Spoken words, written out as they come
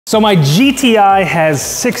So my GTI has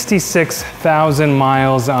 66,000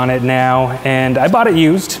 miles on it now, and I bought it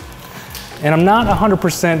used, and I'm not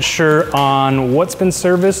 100% sure on what's been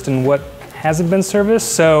serviced and what hasn't been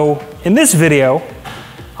serviced. So in this video,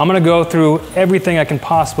 I'm gonna go through everything I can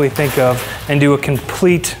possibly think of and do a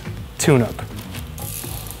complete tune-up.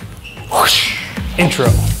 Whoosh. Intro.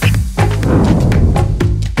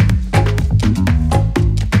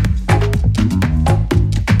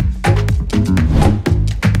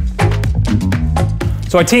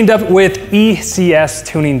 So I teamed up with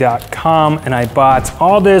ECStuning.com and I bought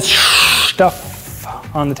all this stuff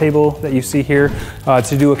on the table that you see here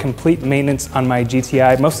to do a complete maintenance on my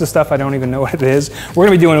GTI. Most of the stuff I don't even know what it is. We're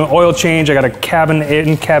gonna be doing an oil change. I got a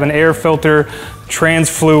cabin air filter, trans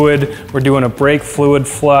fluid. We're doing a brake fluid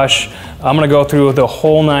flush. I'm gonna go through the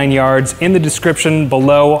whole 9 yards. In the description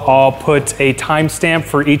below, I'll put a timestamp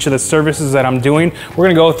for each of the services that I'm doing. We're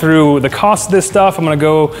gonna go through the cost of this stuff. I'm gonna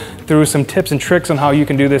go through some tips and tricks on how you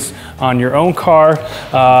can do this on your own car.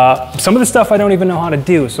 Some of the stuff I don't even know how to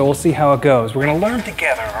do, so we'll see how it goes. We're gonna learn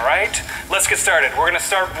together, all right? Let's get started. We're gonna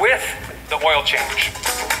start with the oil change.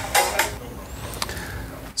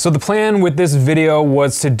 So the plan with this video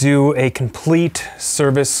was to do a complete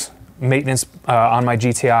service maintenance on my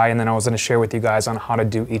GTI, and then I was going to share with you guys on how to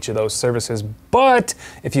do each of those services. But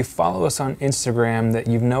if you follow us on Instagram, that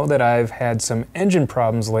you know that I've had some engine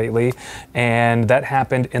problems lately, and that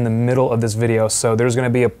happened in the middle of this video. So there's going to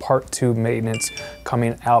be a part 2 maintenance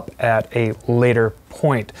coming up at a later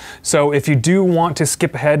point. So if you do want to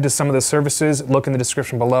skip ahead to some of the services, look in the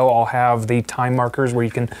description below. I'll have the time markers where you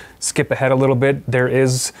can skip ahead a little bit. There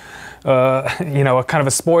is you know, a kind of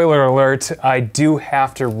a spoiler alert, I do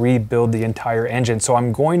have to rebuild the entire engine. So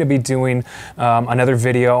I'm going to be doing another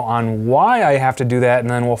video on why I have to do that, and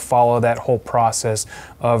then we'll follow that whole process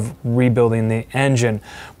of rebuilding the engine.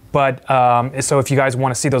 But so if you guys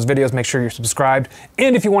want to see those videos, make sure you're subscribed.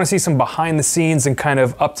 And if you want to see some behind the scenes and kind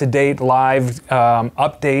of up-to-date live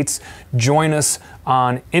updates, join us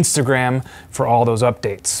on Instagram for all those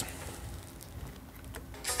updates.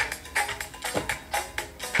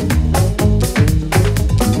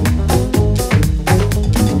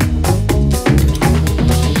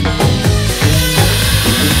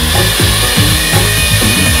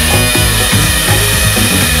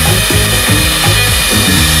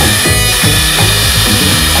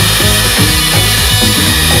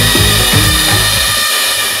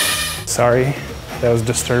 Sorry, that was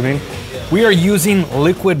disturbing. We are using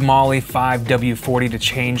liquid moly 5W40 to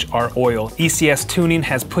change our oil. ECS Tuning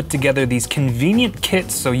has put together these convenient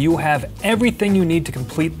kits so you have everything you need to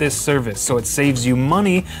complete this service. So it saves you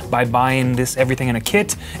money by buying everything in a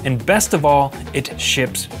kit, and best of all, it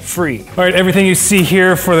ships free. All right, everything you see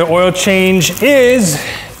here for the oil change is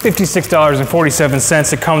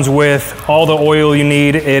 $56.47. It comes with all the oil you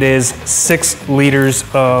need. It is 6 liters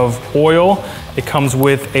of oil. It comes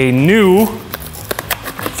with a new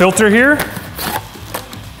filter here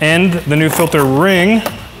and the new filter ring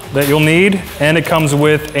that you'll need, and it comes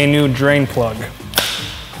with a new drain plug.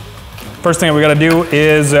 First thing we gotta do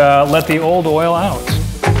is let the old oil out.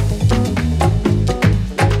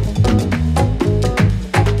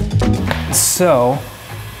 So,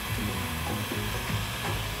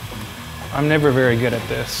 I'm never very good at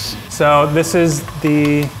this. So this is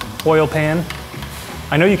the oil pan.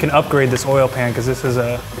 I know you can upgrade this oil pan because this is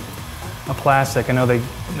a plastic. I know they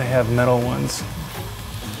have metal ones.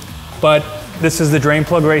 But this is the drain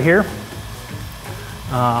plug right here.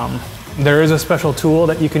 There is a special tool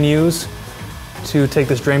that you can use to take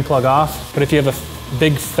this drain plug off. But if you have a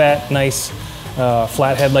big, fat, nice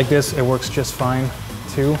flathead like this, it works just fine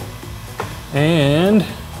too. And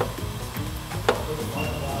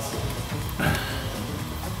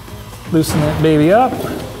loosen that baby up.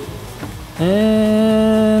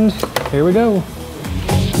 And here we go.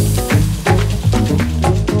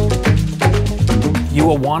 You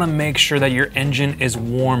will want to make sure that your engine is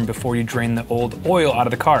warm before you drain the old oil out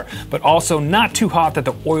of the car, but also not too hot that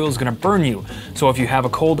the oil is going to burn you. So if you have a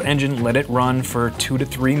cold engine, let it run for 2 to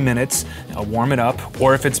 3 minutes, warm it up.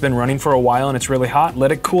 Or if it's been running for a while and it's really hot,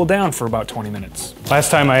 let it cool down for about 20 minutes. Last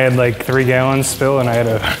time I had like 3 gallons spill and I had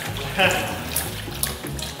a...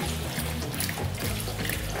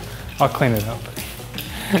 I'll clean it up.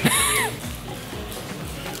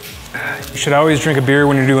 You should always drink a beer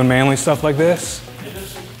when you're doing manly stuff like this.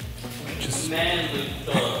 Just manly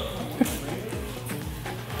stuff.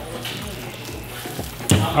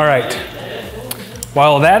 All right.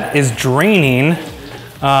 While that is draining,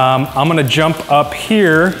 I'm gonna jump up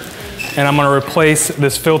here and I'm gonna replace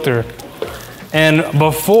this filter. And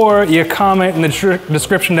before you comment in the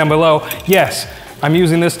description down below, yes, I'm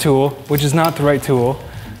using this tool, which is not the right tool.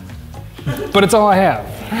 but it's all I have.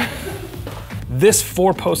 This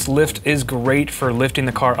 4-post lift is great for lifting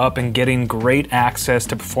the car up and getting great access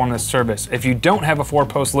to perform this service. If you don't have a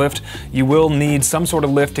 4-post lift, you will need some sort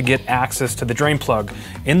of lift to get access to the drain plug.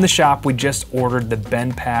 In the shop, we just ordered the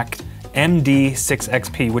BendPak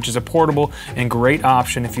MD6XP, which is a portable and great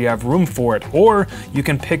option if you have room for it. Or you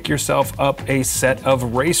can pick yourself up a set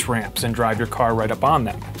of race ramps and drive your car right up on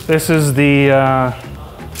them. This is the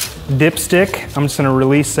dipstick. I'm just gonna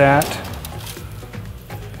release that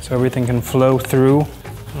so everything can flow through.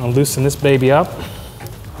 I'll loosen this baby up.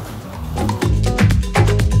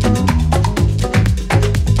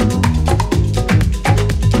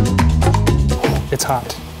 It's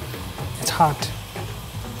hot. It's hot.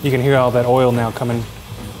 You can hear all that oil now coming.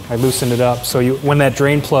 I loosened it up. So when that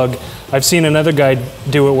drain plug, I've seen another guy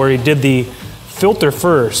do it where he did the filter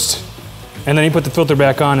first, and then he put the filter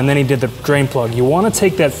back on, and then he did the drain plug. You want to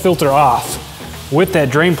take that filter off with that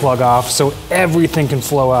drain plug off so everything can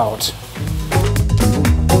flow out.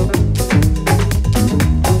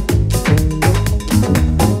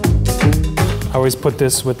 I always put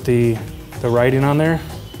this with the writing on there,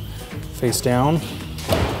 face down.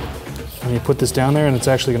 And you put this down there and it's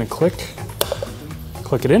actually going to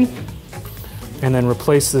click it in, and then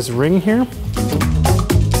replace this ring here.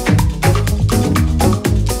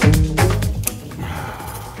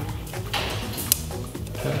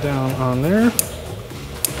 Put down on there.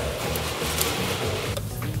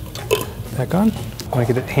 Back on. I want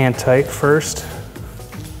to get it hand tight first.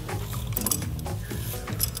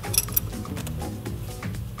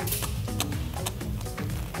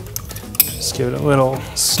 Just give it a little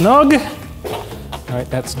snug. All right,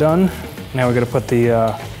 that's done. Now we're gonna put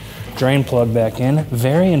the drain plug back in.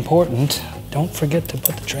 Very important. Don't forget to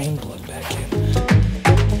put the drain plug back in.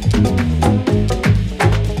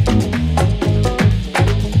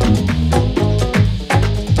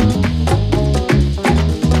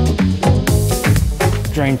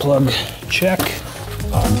 Drain plug, check.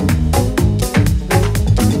 All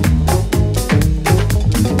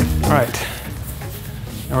right,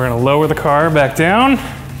 now we're gonna lower the car back down.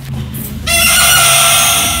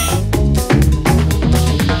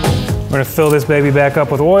 We're gonna fill this baby back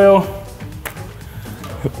up with oil.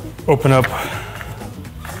 Open up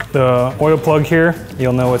the oil plug here.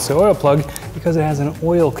 You'll know it's the oil plug because it has an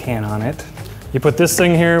oil can on it. You put this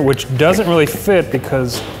thing here, which doesn't really fit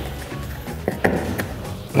because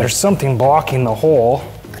there's something blocking the hole.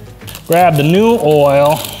 Grab the new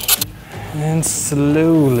oil and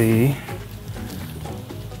slowly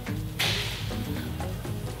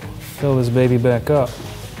fill this baby back up.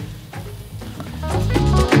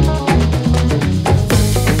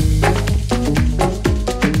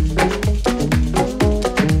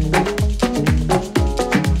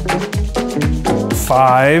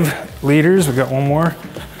 $5 liters, we got one more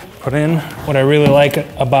put in. What I really like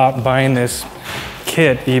about buying this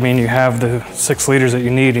kit, I mean, you have the 6 liters that you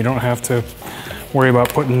need. You don't have to worry about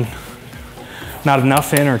putting not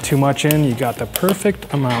enough in or too much in. You got the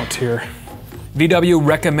perfect amount here. VW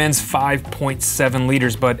recommends 5.7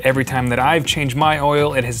 liters, but every time that I've changed my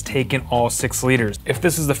oil, it has taken all 6 liters. If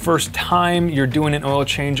this is the first time you're doing an oil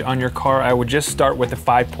change on your car, I would just start with the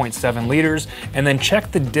 5.7 liters and then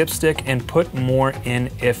check the dipstick and put more in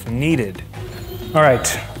if needed. All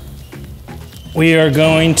right, we are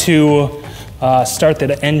going to start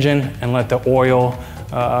the engine and let the oil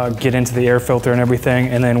get into the air filter and everything,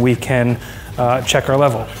 and then we can check our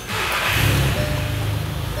level.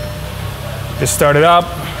 Just start it up,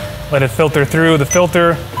 let it filter through the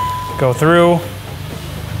filter, go through.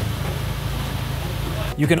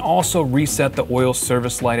 You can also reset the oil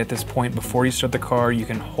service light at this point before you start the car. You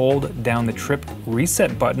can hold down the trip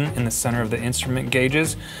reset button in the center of the instrument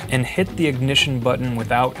gauges and hit the ignition button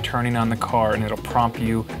without turning on the car, and it'll prompt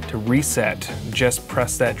you to reset. Just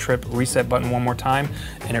press that trip reset button one more time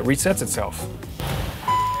and it resets itself.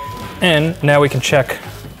 And now we can check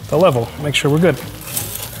the level, make sure we're good.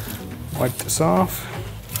 Wipe this off.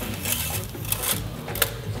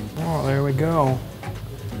 Oh, there we go.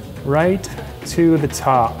 Right to the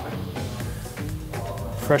top.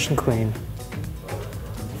 Fresh and clean.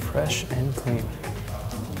 Fresh and clean.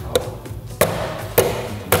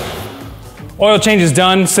 Oil change is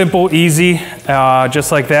done, simple, easy,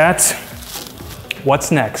 just like that.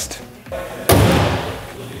 What's next?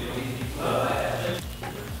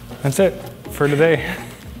 That's it for today.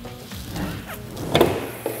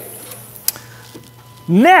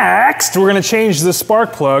 Next, we're gonna change the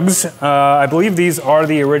spark plugs. I believe these are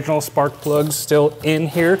the original spark plugs still in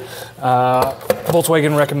here.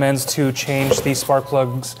 Volkswagen recommends to change these spark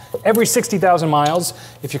plugs every 60,000 miles.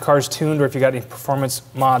 If your car's tuned or if you got any performance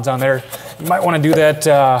mods on there, you might wanna do that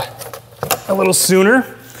a little sooner.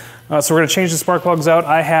 So we're gonna change the spark plugs out.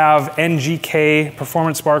 I have NGK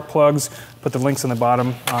performance spark plugs. Put the links on the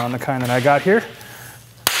bottom on the kind that I got here.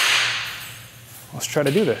 Let's try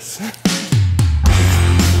to do this.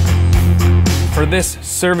 For this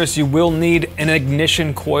service, you will need an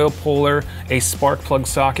ignition coil puller, a spark plug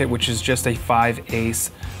socket, which is just a 5/8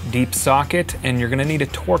 deep socket, and you're gonna need a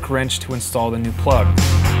torque wrench to install the new plug.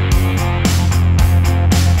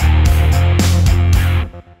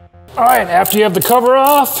 All right, after you have the cover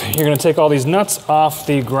off, you're gonna take all these nuts off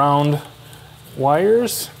the ground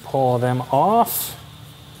wires, pull them off,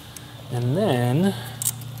 and then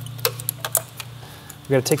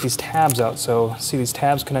we gotta take these tabs out. So see these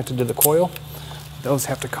tabs connected to the coil? Those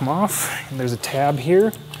have to come off, and there's a tab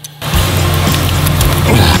here.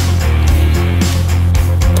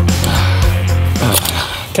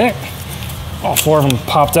 Okay, all 4 of them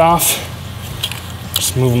popped off.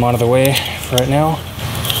 Just move them out of the way for right now.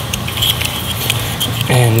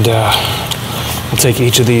 And we'll take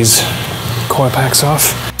each of these coil packs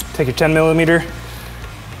off. Take your 10mm,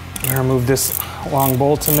 and remove this long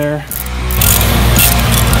bolt in there.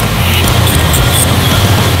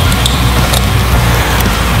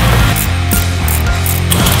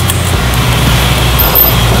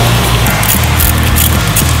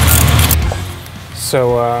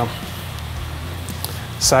 So,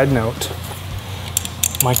 side note,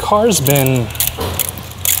 my car's been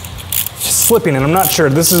slipping, and I'm not sure.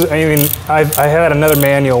 This is, I mean, I had another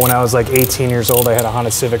manual when I was like 18 years old. I had a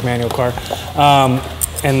Honda Civic manual car,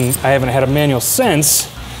 and I haven't had a manual since.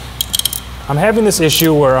 I'm having this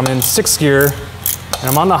issue where I'm in 6th gear, and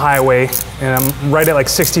I'm on the highway, and I'm right at like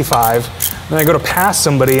 65, and I go to pass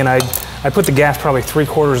somebody, and I put the gas probably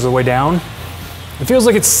 3/4 of the way down. It feels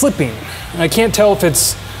like it's slipping. I can't tell if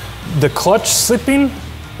it's the clutch slipping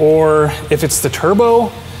or if it's the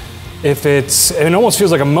turbo, it almost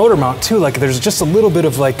feels like a motor mount too, like there's just a little bit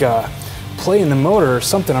of like a play in the motor or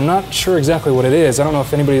something. I'm not sure exactly what it is. I don't know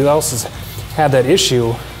if anybody else has had that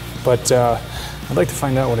issue, but I'd like to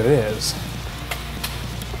find out what it is.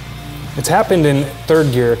 It's happened in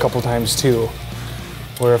 3rd gear a couple times too,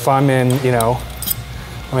 where if I'm in, you know,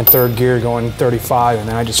 I'm in 3rd gear going 35 and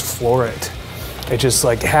then I just floor it. It just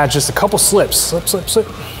like had just a couple slips, slip. That's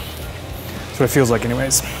what it feels like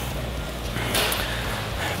anyways.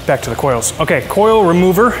 Back to the coils. Okay, coil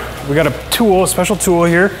remover. We got a tool, a special tool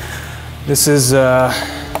here. This is a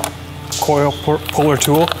coil puller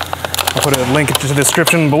tool. I'll put a link to the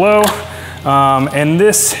description below. And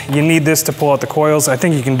this, you need this to pull out the coils. I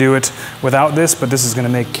think you can do it without this, but this is gonna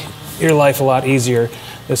make your life a lot easier.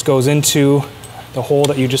 This goes into the hole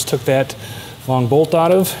that you just took that long bolt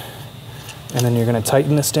out of. And then you're gonna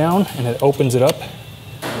tighten this down and it opens it up.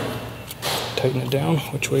 Tighten it down.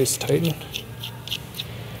 Which way is tighten?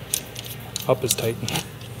 Up is tighten.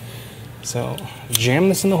 So jam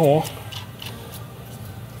this in the hole.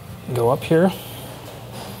 Go up here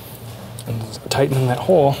and tighten in that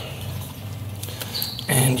hole.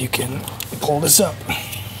 And you can pull this up.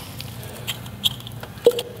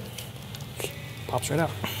 Pops right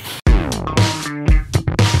out.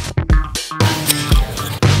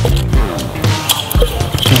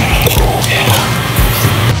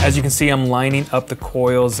 As you can see, I'm lining up the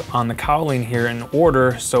coils on the cowling here in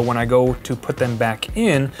order, so when I go to put them back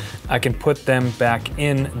in, I can put them back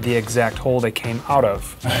in the exact hole they came out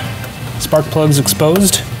of. Spark plugs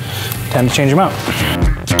exposed, time to change them out.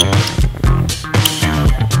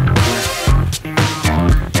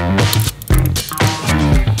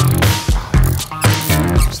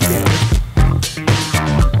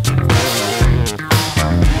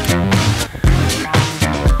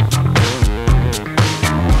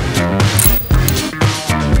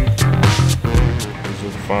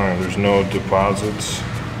 There's no deposits,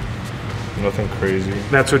 nothing crazy.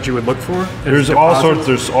 That's what you would look for? There's all sorts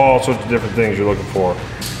of different things you're looking for.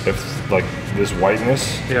 If like this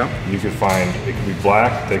whiteness, yeah, you can find, it can be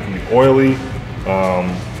black, they can be oily.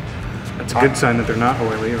 That's a good sign that they're not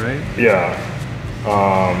oily, right? Yeah.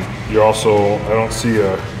 You also, I don't see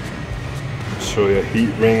show you a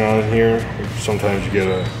heat ring on here. Sometimes you get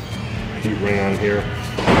a heat ring on here.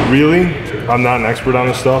 Really, I'm not an expert on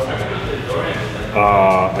this stuff.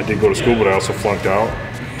 I did go to school, but I also flunked out.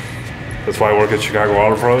 That's why I work at Chicago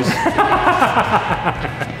Auto Pros.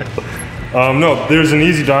 No, there's an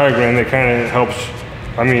easy diagram that kind of helps.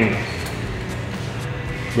 I mean,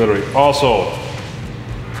 literally. Also,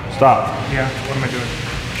 stop. Yeah, what am I doing?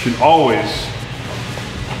 Should always,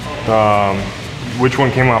 which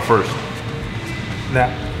one came out first?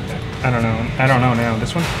 That, I don't know now.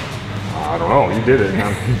 This one? I don't know, you did it.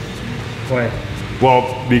 Why?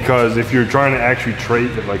 Well, because if you're trying to actually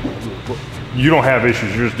trade, like, you don't have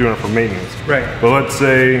issues, you're just doing it for maintenance. Right. But let's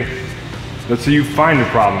say you find a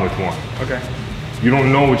problem with one. Okay. You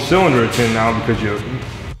don't know which cylinder it's in now because you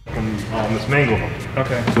mismangled them.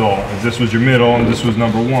 Okay. So if this was your middle and this was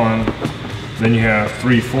number 1, then you have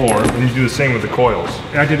 3, 4, and you do the same with the coils.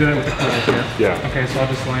 I did that with the coils here. Yeah. Okay, so I'll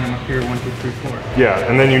just line them up here, 1, 2, 3, 4. Yeah,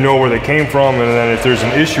 and then you know where they came from, and then if there's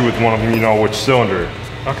an issue with one of them, you know which cylinder.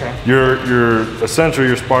 Okay. Essentially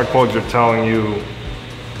your spark plugs are telling you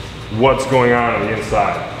what's going on the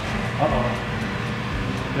inside.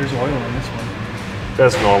 Uh-oh. There's oil in this one.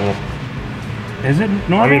 That's normal. Is it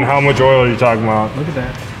normal? I mean, how much oil are you talking about? Look at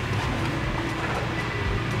that.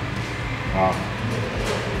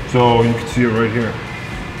 So you can see it right here.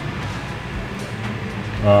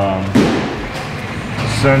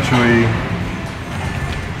 Essentially,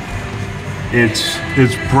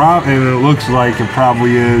 and it looks like it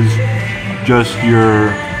probably is just your,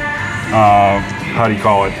 how do you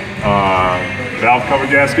call it? Valve cover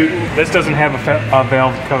gasket? This doesn't have a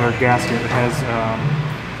valve cover gasket. It has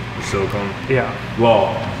silicone. Yeah.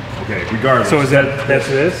 Well, okay. Regardless. So is that's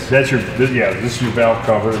this? That's your yeah. This is your valve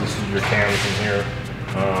cover. This is your cams in here.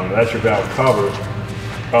 That's your valve cover.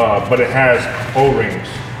 But it has O-rings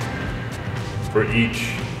for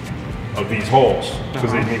each of these holes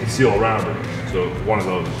because they need to seal around it. So one of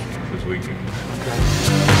those is leaking. Okay.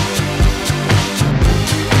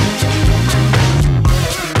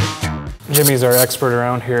 Jimmy's our expert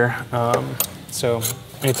around here. So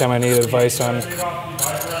anytime I need advice on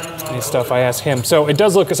any stuff, I ask him. So it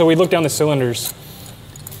does look, so we look down the cylinders,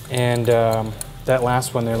 and that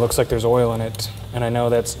last one there looks like there's oil in it, and I know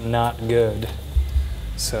that's not good.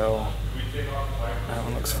 So that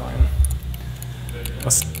one looks fine.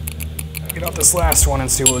 Let's get out this last one and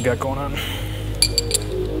see what we got going on.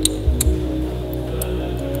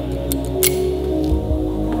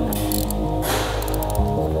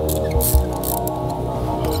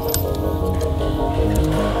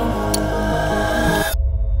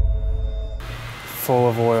 Full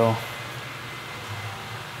of oil.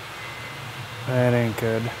 That ain't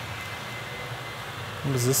good.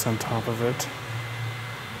 What is this on top of it?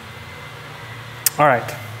 All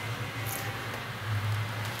right.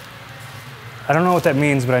 I don't know what that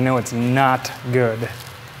means, but I know it's not good.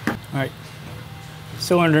 All right.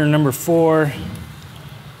 Cylinder number 4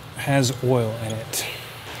 has oil in it.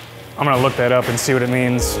 I'm gonna look that up and see what it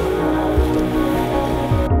means.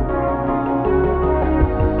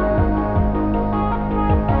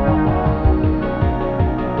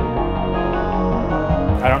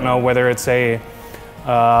 I don't know whether it's the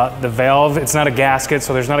valve, it's not a gasket,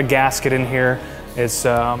 so there's not a gasket in here. It's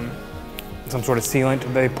some sort of sealant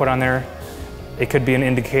they put on there. It could be an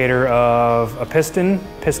indicator of a piston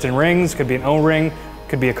rings, could be an O-ring,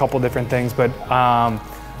 could be a couple different things, but I'm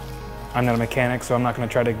not a mechanic, so I'm not gonna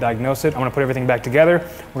try to diagnose it. I'm gonna put everything back together.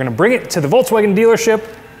 We're gonna bring it to the Volkswagen dealership,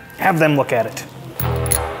 have them look at it.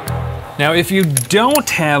 Now, if you don't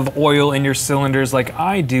have oil in your cylinders like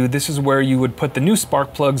I do, this is where you would put the new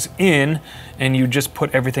spark plugs in and you just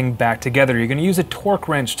put everything back together. You're gonna use a torque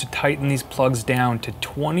wrench to tighten these plugs down to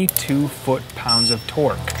 22 foot-pounds of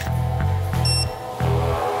torque.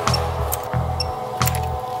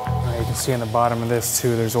 Now you can see on the bottom of this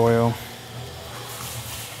too, there's oil.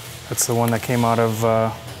 That's the one that came out of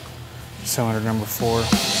cylinder number 4.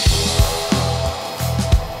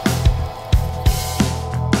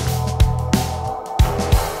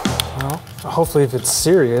 Hopefully if it's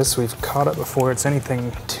serious, we've caught it before it's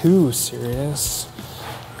anything too serious.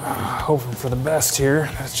 Hoping for the best here.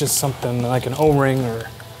 It's just something like an O-ring or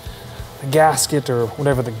a gasket or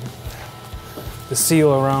whatever the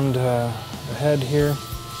seal around the head here.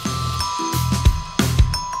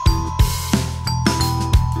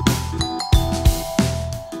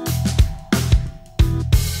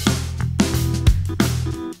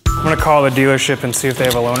 I'm gonna call the dealership and see if they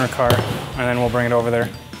have a loaner car, and then we'll bring it over there.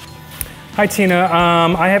 Hi Tina,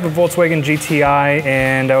 I have a Volkswagen GTI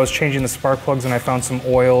and I was changing the spark plugs and I found some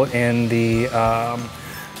oil in the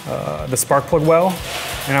spark plug well.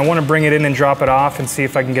 And I want to bring it in and drop it off and see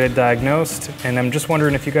if I can get it diagnosed. And I'm just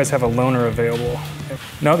wondering if you guys have a loaner available.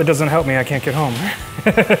 No, that doesn't help me, I can't get home.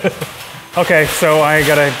 Okay, so I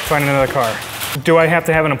gotta find another car. Do I have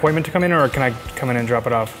to have an appointment to come in or can I come in and drop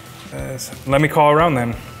it off? Let me call around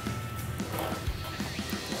then.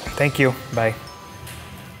 Thank you, bye.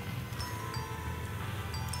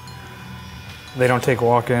 They don't take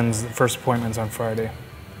walk-ins. The first appointment's on Friday.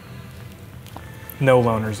 No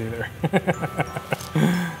loaners either.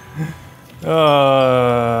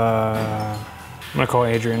 I'm gonna call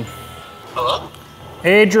Adrian. Hello?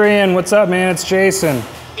 Adrian, what's up, man? It's Jason.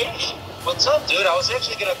 Hey, what's up, dude? I was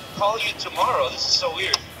actually gonna call you tomorrow. This is so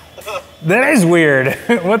weird. That is weird.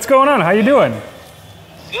 What's going on? How you doing?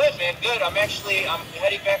 Good, man, good. I'm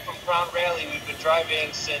heading back from Crown Rally. We've been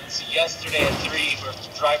driving since yesterday at 3. We're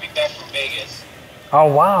driving back from Vegas. Oh,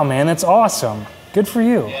 wow, man, that's awesome. Good for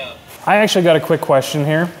you. Yeah. I actually got a quick question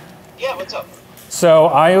here. Yeah, what's up? So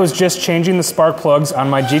I was just changing the spark plugs on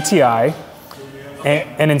my GTI,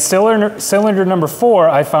 and in cylinder number 4,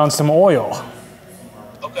 I found some oil.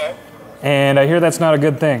 Okay. And I hear that's not a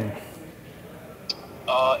good thing.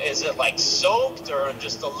 Is it like soaked or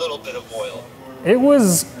just a little bit of oil? It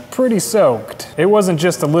was pretty soaked. It wasn't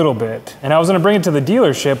just a little bit. And I was gonna bring it to the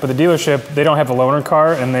dealership, but the dealership, they don't have the loaner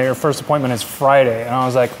car, and their first appointment is Friday. And I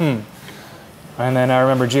was like, And then I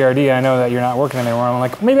remember GRD, I know that you're not working anymore. I'm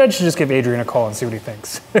like, maybe I should just give Adrian a call and see what he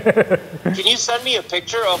thinks. Can you send me a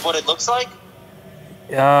picture of what it looks like?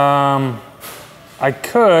 I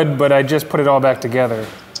could, but I just put it all back together.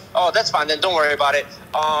 Oh, that's fine then, don't worry about it.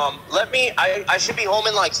 I should be home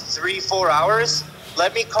in like 3-4 hours.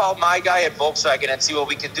 Let me call my guy at Volkswagen and see what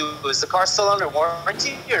we can do. Is the car still under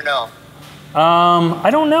warranty or no? I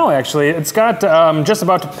don't know actually. It's got just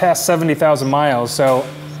about to pass 70,000 miles, so.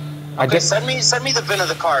 Okay, send me the VIN of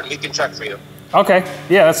the car and we can check for you. Okay,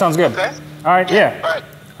 yeah, that sounds good. Okay. All right, yeah. All right.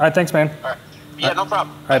 All right, thanks, man. All right. Yeah, no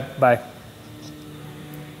problem. All right, bye.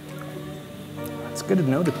 It's good to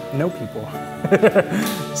know people.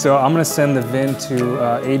 So I'm gonna send the VIN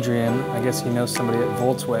to Adrian. I guess he knows somebody at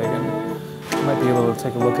Volkswagen. He might be able to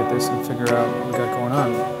take a look at this and figure out what we got going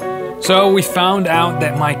on. So we found out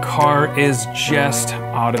that my car is just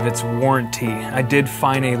out of its warranty. I did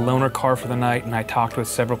find a loaner car for the night, and I talked with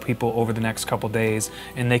several people over the next couple days,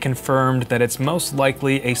 and they confirmed that it's most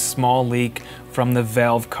likely a small leak from the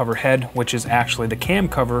valve cover head, which is actually the cam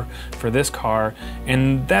cover for this car,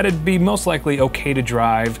 and that'd be most likely okay to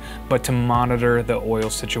drive, but to monitor the oil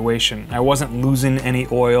situation. I wasn't losing any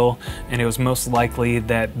oil, and it was most likely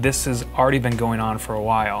that this has already been going on for a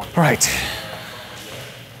while. All right.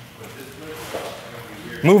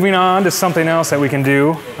 Moving on to something else that we can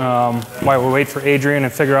do while we wait for Adrian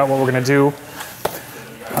and figure out what we're gonna do.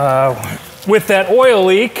 With that oil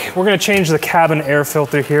leak, we're gonna change the cabin air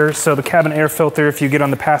filter here. So the cabin air filter, if you get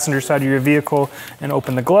on the passenger side of your vehicle and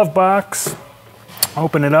open the glove box,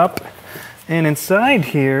 open it up, and inside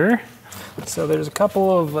here, so there's a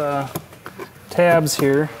couple of tabs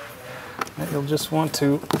here that you'll just want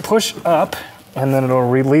to push up, and then it'll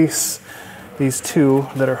release these two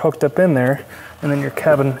that are hooked up in there. And then your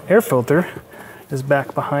cabin air filter is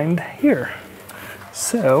back behind here.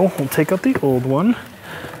 So we'll take out the old one.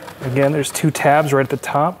 Again, there's 2 tabs right at the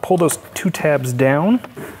top. Pull those 2 tabs down.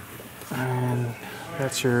 And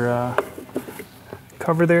that's your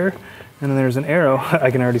cover there. And then there's an arrow. I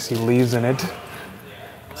can already see leaves in it.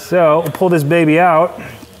 So we'll pull this baby out.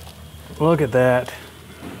 Look at that.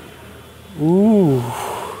 Ooh.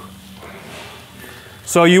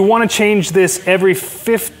 So you want to change this every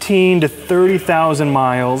 15 to 30,000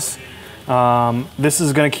 miles. This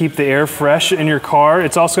is going to keep the air fresh in your car.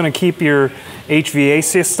 It's also going to keep your HVA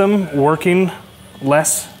system working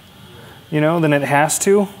less, than it has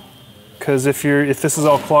to. Because if this is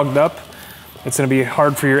all clogged up, it's going to be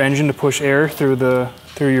hard for your engine to push air through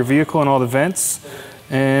your vehicle and all the vents,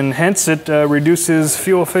 and hence it reduces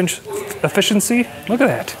fuel efficiency. Look at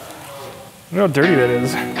that. Look how dirty that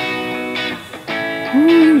is.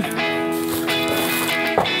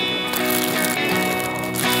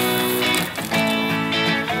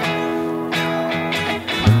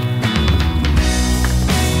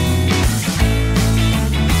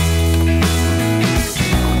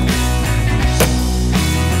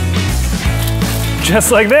 Just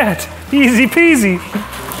like that, easy peasy.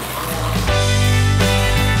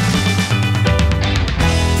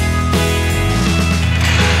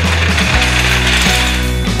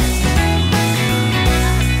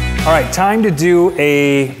 All right, time to do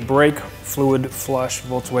a brake fluid flush.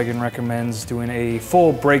 Volkswagen recommends doing a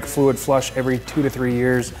full brake fluid flush every 2 to 3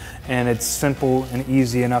 years, and it's simple and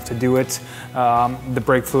easy enough to do it. The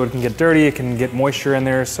brake fluid can get dirty, it can get moisture in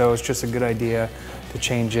there, so it's just a good idea to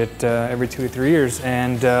change it every 2 to 3 years.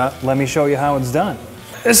 And let me show you how it's done.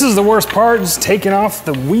 This is the worst part, is taking off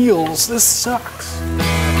the wheels. This sucks.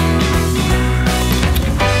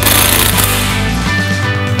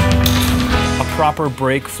 Proper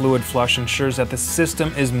brake fluid flush ensures that the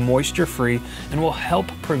system is moisture-free and will help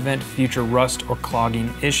prevent future rust or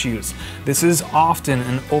clogging issues. This is often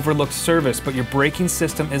an overlooked service, but your braking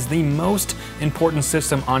system is the most important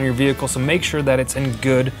system on your vehicle, so make sure that it's in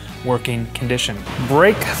good working condition.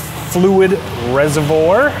 Brake fluid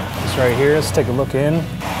reservoir. It's right here. Let's take a look in.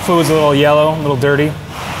 Fluid's a little yellow, a little dirty.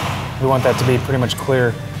 We want that to be pretty much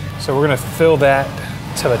clear. So we're gonna fill that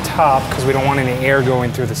to the top because we don't want any air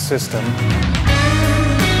going through the system.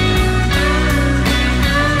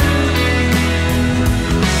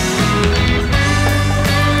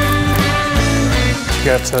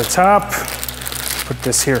 Get to the top, put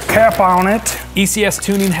this here cap on it. ECS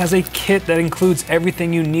Tuning has a kit that includes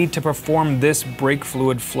everything you need to perform this brake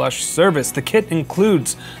fluid flush service. The kit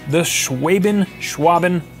includes the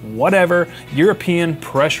Schwaben, whatever, European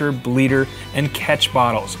pressure bleeder and catch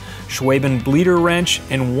bottles, Schwaben bleeder wrench,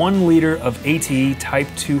 and 1 liter of ATE Type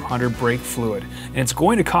 200 brake fluid. And it's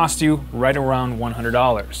going to cost you right around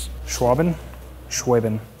 $100.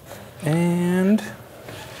 Schwaben. And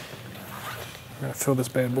I'm gonna fill this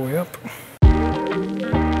bad boy up.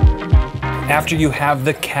 After you have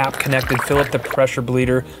the cap connected, fill up the pressure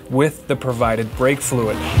bleeder with the provided brake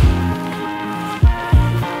fluid.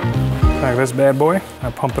 Like this bad boy, I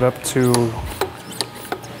pump it up to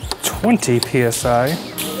 20 PSI.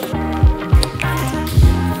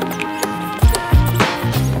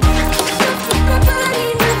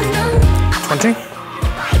 20.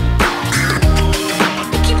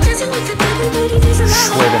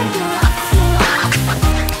 Schwaben.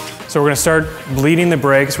 So we're gonna start bleeding the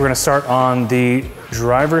brakes. We're gonna start on the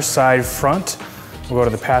driver's side front. We'll go to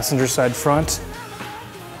the passenger side front,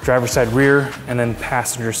 driver's side rear, and then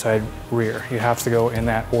passenger side rear. You have to go in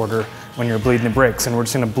that order when you're bleeding the brakes. And we're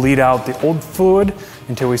just gonna bleed out the old fluid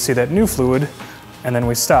until we see that new fluid, and then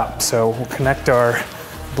we stop. So we'll connect our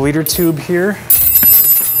bleeder tube here.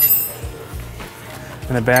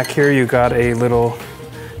 In the back here, you got a little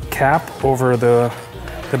cap over the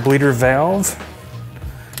bleeder valve.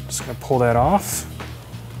 Just gonna pull that off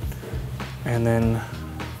and then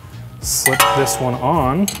slip this one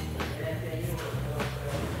on.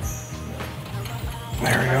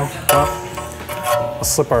 There we go. Well, let's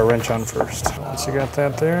slip our wrench on first. Once you got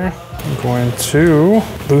that there, I'm going to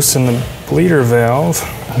loosen the bleeder valve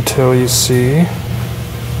until you see it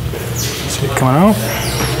coming out.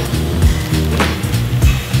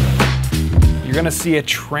 You're gonna see a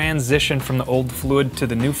transition from the old fluid to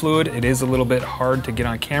the new fluid. It is a little bit hard to get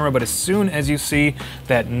on camera, but as soon as you see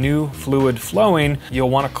that new fluid flowing, you'll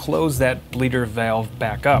wanna close that bleeder valve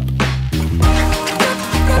back up.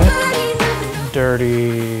 Okay.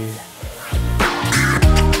 Dirty.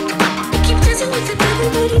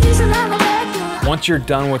 Once you're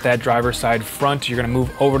done with that driver's side front, you're gonna move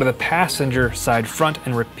over to the passenger side front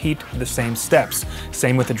and repeat the same steps.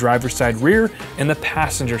 Same with the driver's side rear and the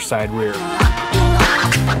passenger side rear.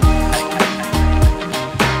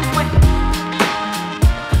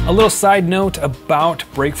 A little side note about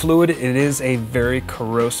brake fluid, it is a very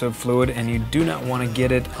corrosive fluid and you do not want to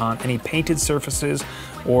get it on any painted surfaces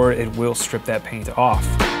or it will strip that paint off.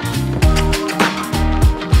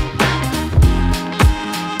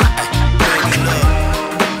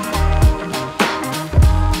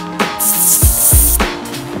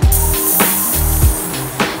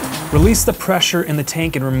 Release the pressure in the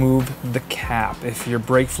tank and remove the cap. If your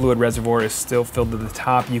brake fluid reservoir is still filled to the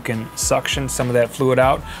top, you can suction some of that fluid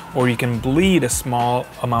out, or you can bleed a small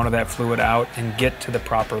amount of that fluid out and get to the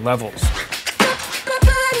proper levels.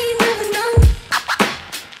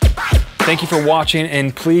 Thank you for watching,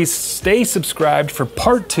 and please stay subscribed for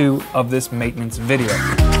part 2 of this maintenance video.